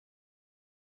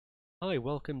Hi,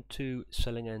 welcome to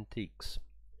Selling Antiques.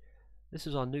 This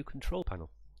is our new control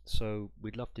panel, so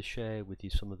we'd love to share with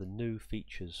you some of the new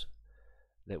features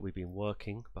that we've been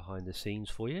working behind the scenes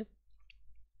for you,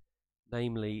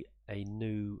 namely a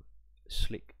new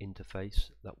slick interface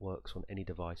that works on any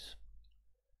device,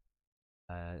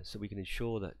 so we can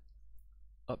ensure that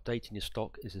updating your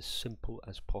stock is as simple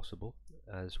as possible,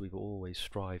 as we've always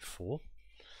strived for.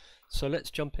 So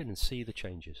let's jump in and see the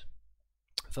changes.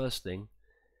 First thing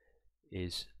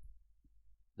is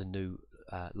the new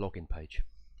login page.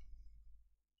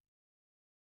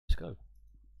 Let's go.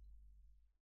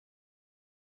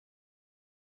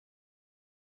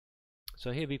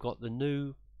 So here we've got the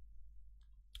new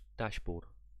dashboard,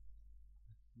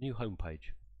 new home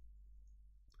page.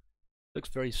 Looks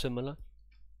very similar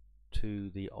to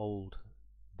the old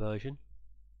version.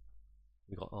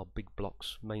 We've got our big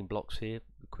blocks, main blocks here,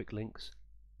 the quick links.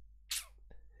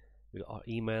 We've got our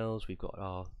emails, we've got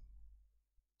our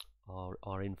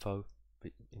info,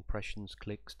 impressions,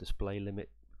 clicks, display limit.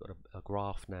 We've got a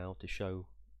graph now to show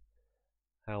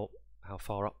how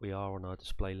far up we are on our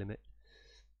display limit.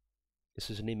 This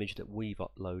is an image that we've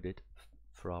uploaded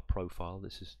for our profile.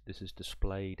 This is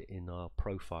displayed in our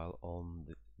profile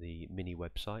on the mini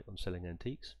website on Selling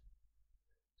Antiques.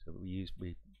 So we use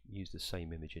the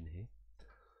same image in here.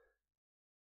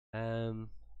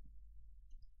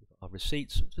 Our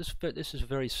receipts. This is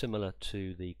very similar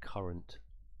to the current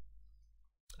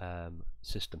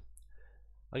system.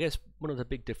 I guess one of the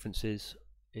big differences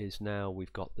is now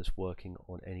we've got this working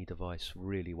on any device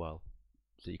really well.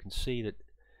 So you can see that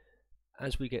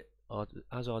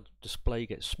as our display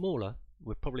gets smaller,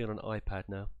 we're probably on an iPad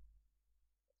now.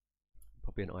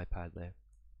 Probably an iPad there.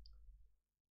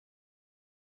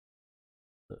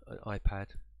 An iPad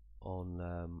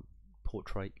on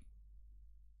portrait.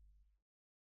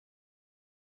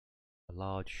 A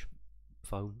large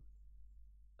phone,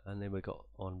 and then we've got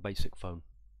on basic phone.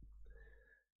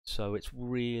 So it's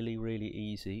really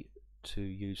easy to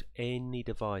use any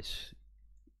device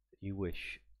you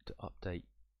wish to update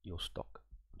your stock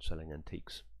on Selling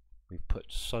Antiques. We've put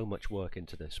so much work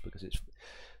into this because it's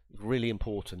really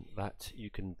important that you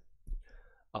can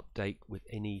update with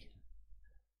any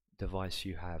device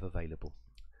you have available.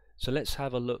 So let's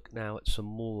have a look now at some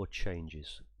more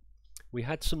changes. We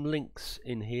had some links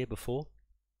in here before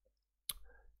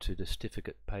to the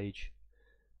certificate page.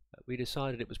 We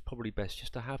decided it was probably best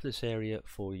just to have this area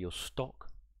for your stock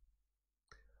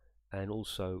and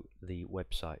also the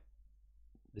website.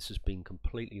 This has been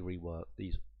completely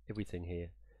reworked. Everything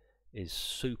here is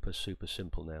super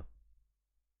simple now.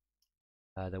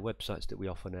 The websites that we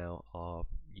offer now are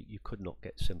you could not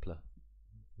get simpler.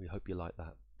 We hope you like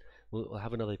that. We'll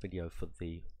have another video for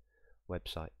the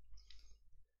website.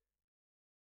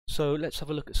 So let's have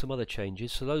a look at some other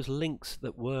changes. So those links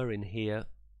that were in here,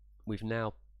 we've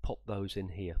now popped those in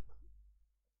here.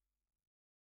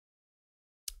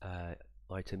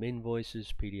 Item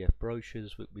invoices, PDF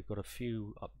brochures. We've got a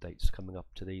few updates coming up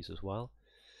to these as well.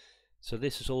 So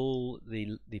this is all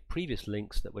the previous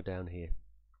links that were down here.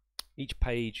 Each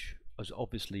page has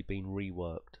obviously been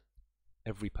reworked.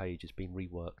 Every page has been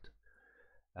reworked.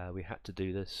 We had to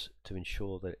do this to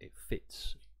ensure that it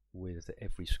fits with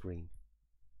every screen.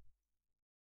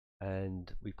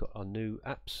 And we've got our new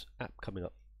app coming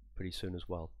up pretty soon as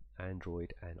well,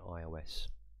 Android and iOS.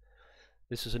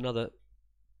 This is another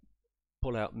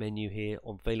pull-out menu here,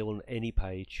 available on any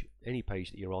page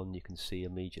that you're on. You can see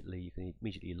immediately. You can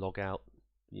immediately log out.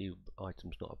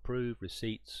 Items not approved,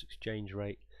 receipts, exchange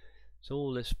rate. So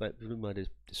all this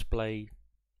display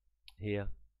here.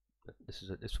 This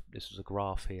is a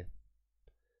graph here.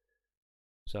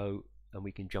 So, and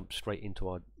we can jump straight into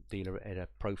our dealer header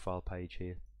profile page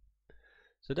here.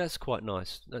 So that's quite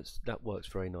nice. That works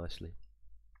very nicely.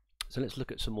 So let's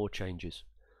look at some more changes.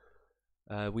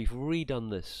 We've redone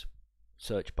this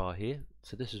search bar here.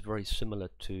 So this is very similar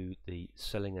to the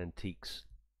Selling Antiques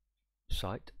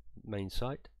site, main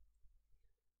site.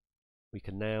 We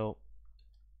can now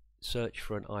search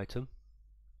for an item,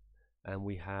 and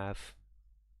we have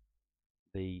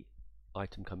the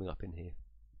item coming up in here.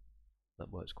 That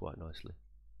works quite nicely.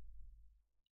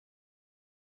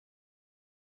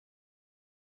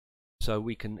 So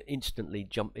we can instantly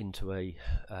jump into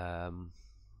an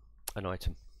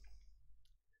item.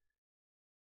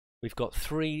 We've got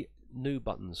 3 new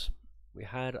buttons. We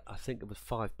had, I think it was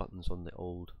 5 buttons on the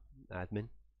old admin.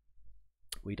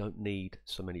 We don't need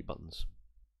so many buttons.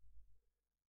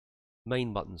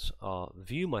 Main buttons are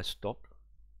View My Stock,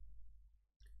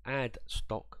 Add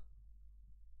Stock,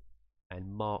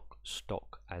 and Mark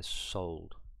Stock as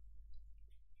Sold.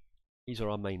 These are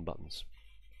our main buttons.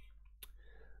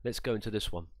 Let's go into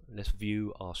this one. Let's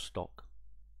view our stock.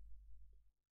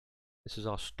 This is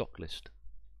our stock list.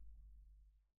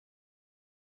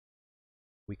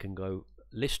 We can go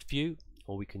list view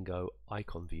or we can go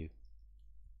icon view.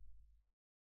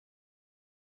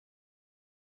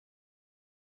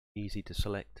 Easy to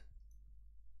select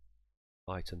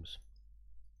items.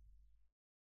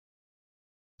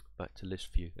 Back to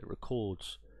list view. It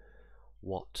records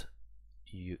what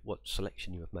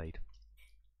selection you have made.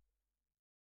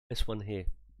 This one here,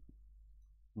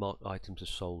 mark items as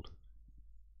sold.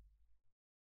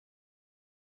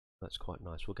 That's quite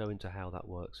nice. We'll go into how that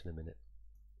works in a minute.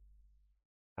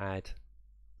 Add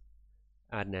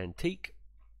an antique.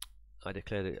 I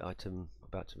declare the item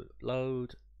about to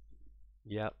load.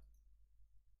 Yep.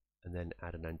 And then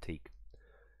add an antique.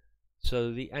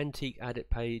 So the antique edit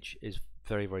page is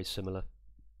very, very similar.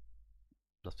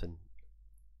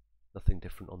 Nothing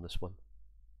different on this one.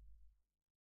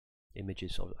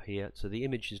 Images are here. So the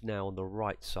image is now on the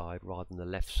right side rather than the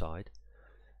left side.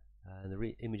 And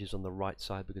the image is on the right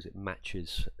side because it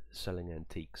matches selling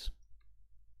antiques.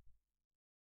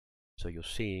 So you're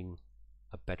seeing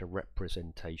a better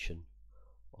representation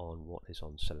on what is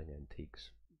on selling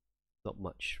antiques. Not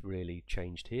much really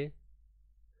changed here.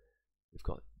 We've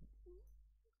got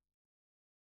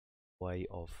a way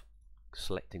of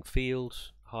selecting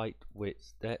fields, height,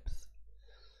 width, depth,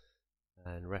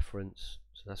 and reference.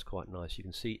 So that's quite nice. You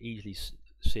can easily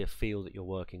see a field that you're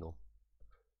working on.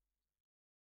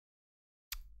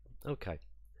 Okay,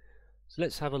 so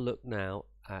let's have a look now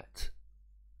at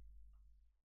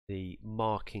the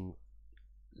marking.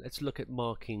 Let's look at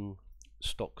marking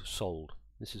stock sold.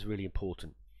 This is really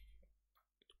important.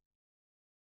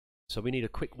 So we need a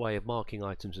quick way of marking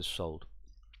items as sold.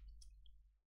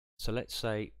 So let's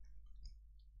say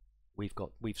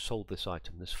we've sold this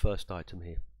item, this first item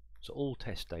here. So all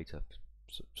test data.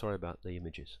 So, sorry about the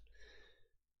images.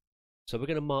 So we're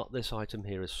going to mark this item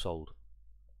here as sold.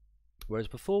 Whereas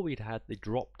before we'd had the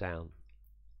drop down.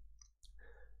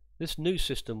 This new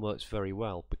system works very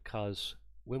well because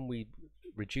when we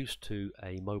reduce to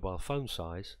a mobile phone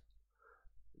size,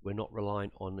 we're not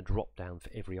reliant on the drop down for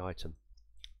every item.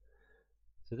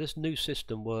 So this new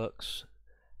system works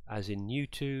as in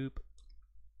YouTube,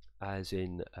 as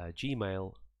in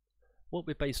Gmail. What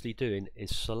we're basically doing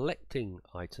is selecting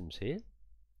items here,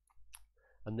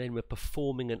 and then we're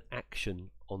performing an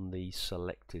action on the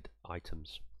selected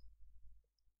items.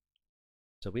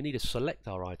 So we need to select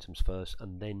our items first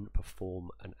and then perform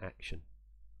an action.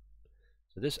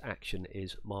 So this action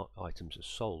is mark items as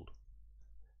sold.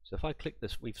 So if I click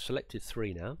this, we've selected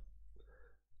 3 now.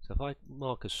 So if I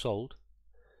mark as sold,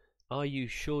 are you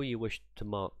sure you wish to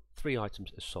mark 3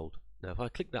 items as sold? Now if I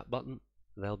click that button,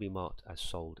 they'll be marked as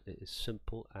sold. It is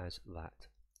simple as that.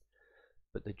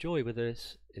 But the joy with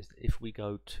this is that if we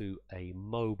go to a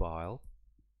mobile,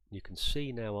 you can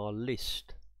see now our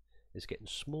list is getting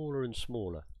smaller and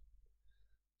smaller.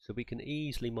 So we can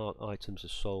easily mark items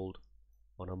as sold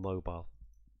on a mobile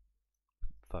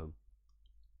phone.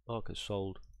 Mark as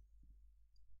sold.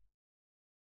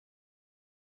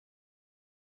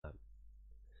 No.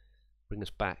 Bring us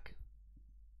back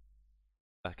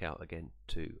out again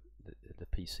to the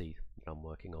PC that I'm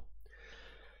working on.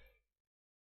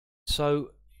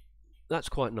 So that's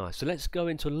quite nice. So let's go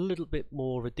into a little bit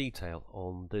more of a detail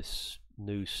on this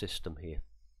new system here.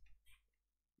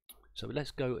 So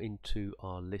let's go into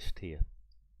our list here.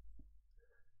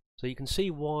 So you can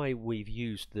see why we've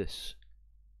used this,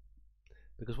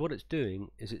 because what it's doing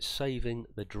is it's saving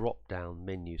the drop down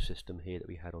menu system here that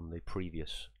we had on the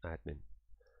previous admin.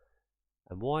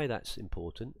 And why that's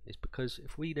important is because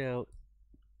if we now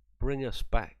bring us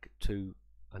back to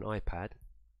an iPad,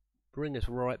 bring us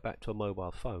right back to a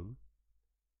mobile phone,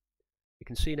 you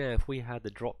can see now if we had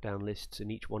the drop down lists in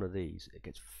each one of these, it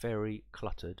gets very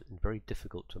cluttered and very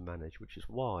difficult to manage, which is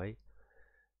why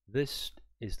this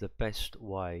is the best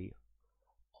way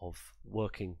of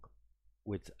working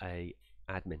with a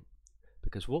admin.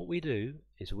 Because what we do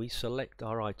is we select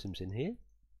our items in here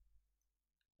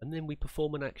and then we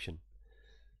perform an action.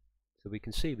 So we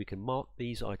can see we can mark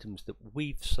these items that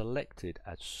we've selected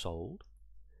as sold.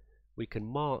 We can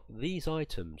mark these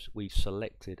items we've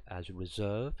selected as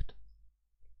reserved.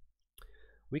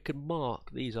 We can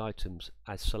mark these items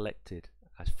as selected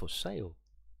as for sale,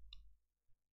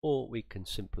 or we can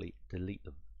simply delete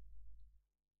them.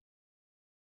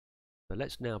 So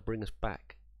let's now bring us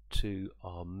back to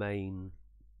our main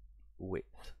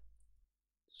width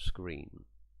screen.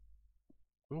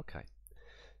 Okay,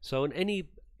 so on any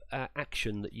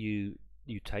action that you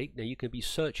take, now you can be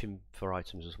searching for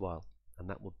items as well, and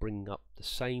that will bring up the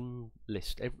same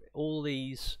list. All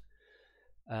these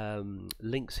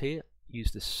links here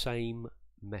use the same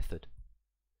method.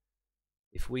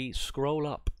 If we scroll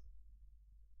up,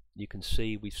 you can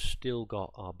see we've still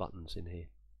got our buttons in here.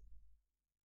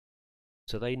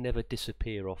 So they never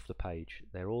disappear off the page.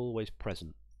 They're always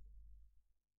present.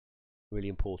 Really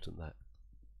important, that,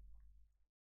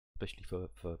 especially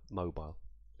for mobile.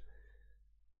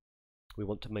 We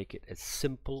want to make it as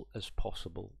simple as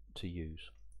possible to use.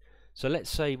 So let's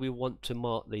say we want to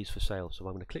mark these for sale. So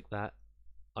I'm going to click that.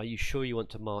 Are you sure you want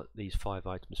to mark these 5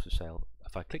 items for sale?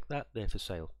 If I click that, they're for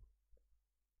sale.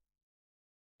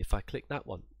 If I click that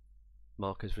one,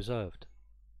 mark as reserved,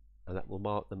 and that will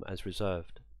mark them as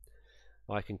reserved.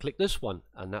 I can click this one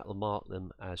and that will mark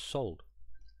them as sold.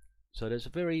 So there's a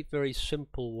very, very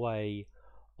simple way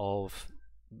of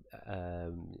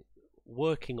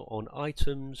working on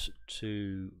items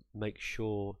to make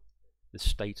sure the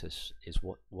status is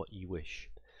what you wish.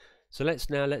 So let's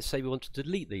say we want to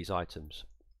delete these items.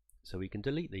 So we can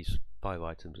delete these 5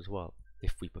 items as well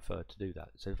if we prefer to do that.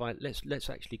 So if let's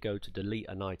actually go to delete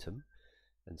an item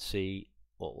and see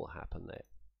what will happen there.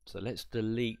 So let's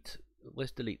delete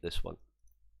this one.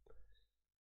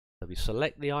 So we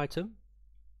select the item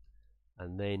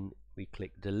and then we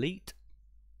click delete.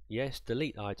 Yes,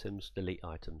 delete items,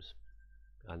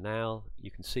 and now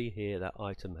you can see here that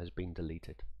item has been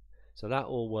deleted. So that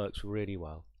all works really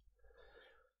well.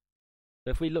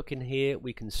 So if we look in here,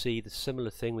 we can see the similar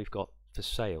thing we've got for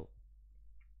sale.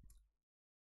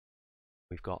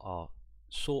 We've got our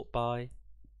sort by,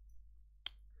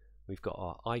 we've got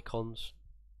our icons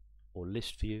or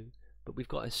list view, but we've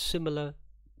got a similar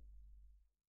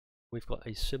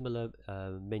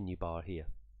menu bar here.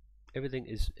 Everything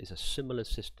is a similar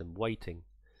system: waiting,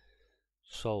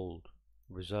 sold,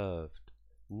 reserved,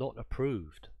 not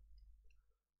approved.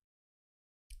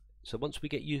 So once we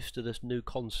get used to this new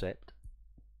concept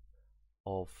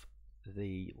of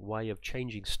the way of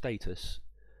changing status,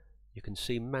 you can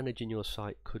see managing your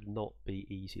site could not be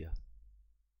easier.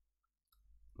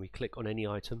 We click on any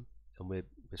item and we're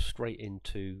straight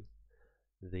into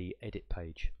the edit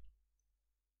page.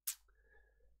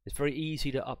 It's very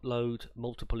easy to upload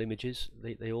multiple images.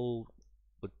 They all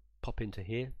would pop into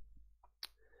here.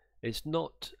 It's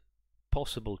not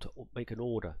possible to make an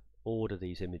order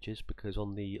these images, because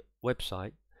on the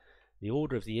website the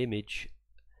order of the image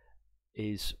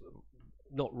is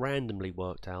not randomly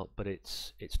worked out, but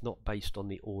it's not based on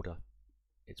the order.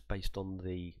 It's based on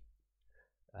the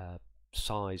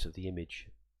size of the image,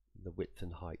 the width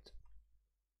and height.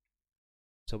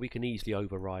 So we can easily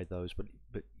override those, but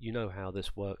you know how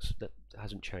this works. That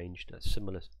hasn't changed. That's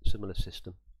similar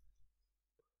system.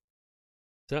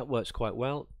 So that works quite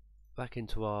well. Back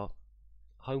into our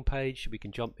home page, we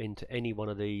can jump into any one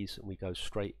of these and we go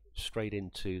straight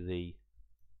into the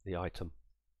item.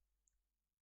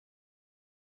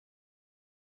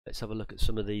 Let's have a look at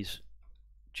some of these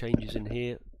changes in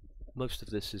here. Most of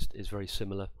this is very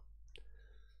similar.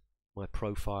 My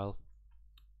profile.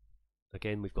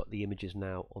 Again, we've got the images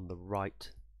now on the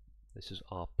right. This is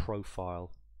our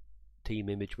profile team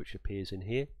image, which appears in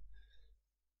here.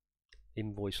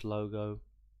 Invoice logo,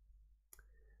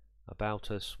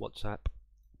 about us, WhatsApp.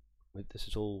 This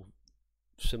is all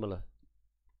similar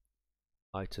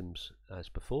items as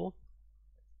before.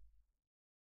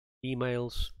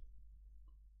 Emails,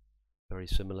 very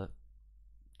similar.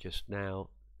 Just now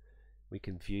we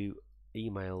can view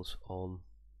emails on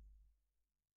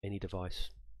any device.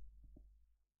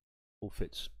 All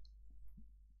fits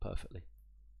perfectly,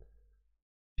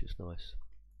 which is nice.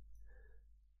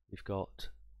 We've got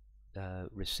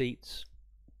receipts.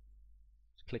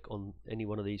 Let's click on any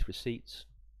one of these receipts.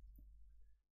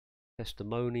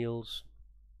 Testimonials,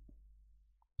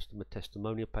 customer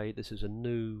testimonial page. This is a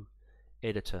new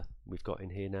editor we've got in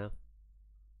here now.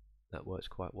 That works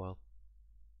quite well.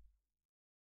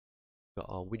 We've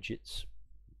got our widgets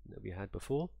that we had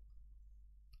before.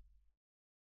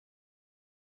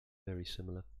 Very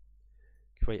similar.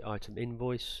 Create item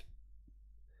invoice.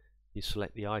 You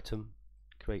select the item,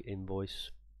 create invoice.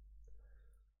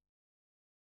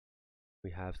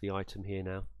 We have the item here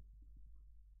now.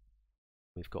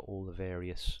 We've got all the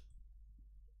various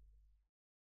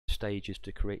stages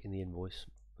to creating the invoice.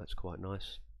 That's quite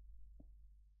nice.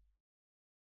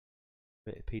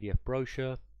 Create a PDF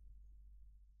brochure.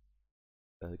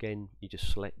 Again, you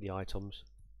just select the items,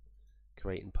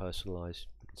 create and personalize.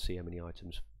 You can see how many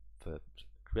items for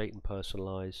create and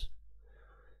personalize.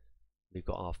 We've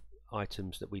got our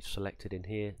items that we've selected in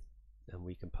here, and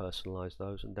we can personalize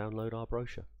those and download our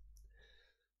brochure.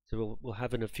 So we'll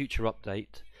have in a future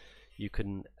update, you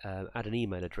can add an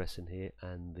email address in here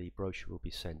and the brochure will be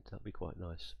sent. That'll be quite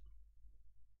nice.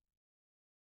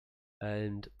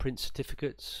 And print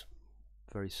certificates,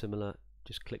 very similar.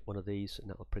 Just click one of these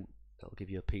and that'll give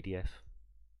you a PDF.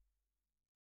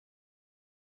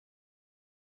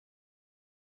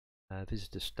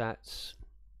 Visitor stats,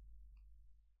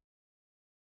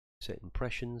 set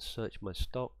impressions, search my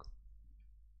stock,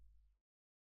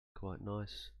 quite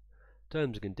nice.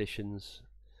 Terms and conditions,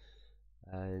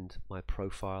 and my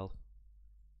profile.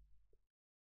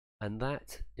 And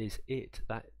that is it.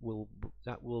 That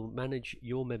will manage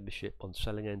your membership on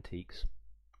Selling Antiques.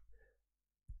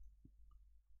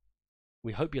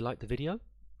 We hope you liked the video,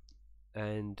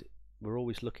 and we're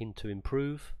always looking to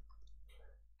improve,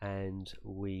 and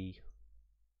we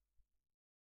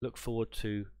look forward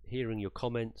to hearing your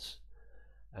comments,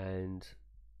 and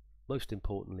most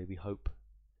importantly, we hope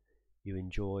you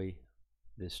enjoy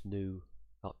this new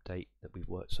update that we've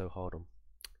worked so hard on.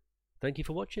 Thank you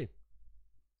for watching.